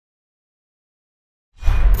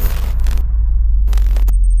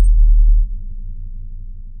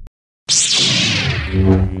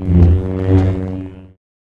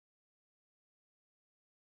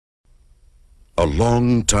A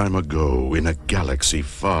long time ago, in a galaxy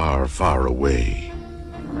far, far away,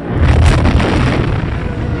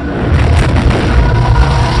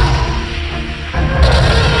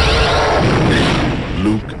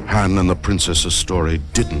 Luke, Han, and the Princess's story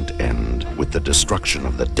didn't end with the destruction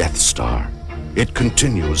of the Death Star. It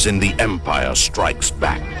continues in The Empire Strikes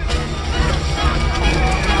Back.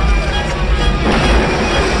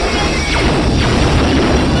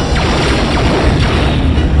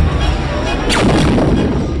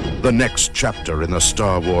 The next chapter in the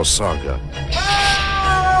Star Wars saga.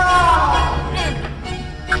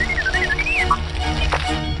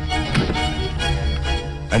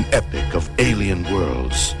 An epic of alien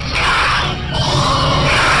worlds.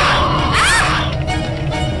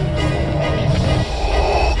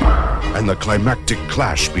 And the climactic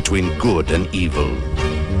clash between good and evil.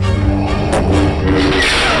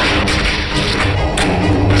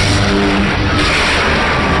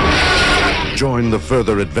 Join the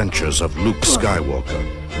further adventures of Luke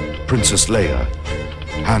Skywalker, Princess Leia,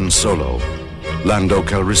 Han Solo, Lando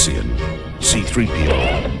Calrissian,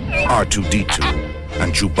 C-3PO, R2-D2,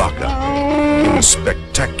 and Chewbacca in a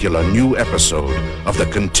spectacular new episode of the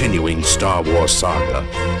continuing Star Wars saga,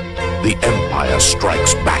 The Empire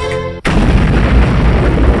Strikes Back.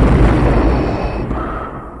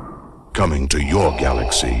 Coming to your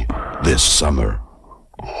galaxy this summer.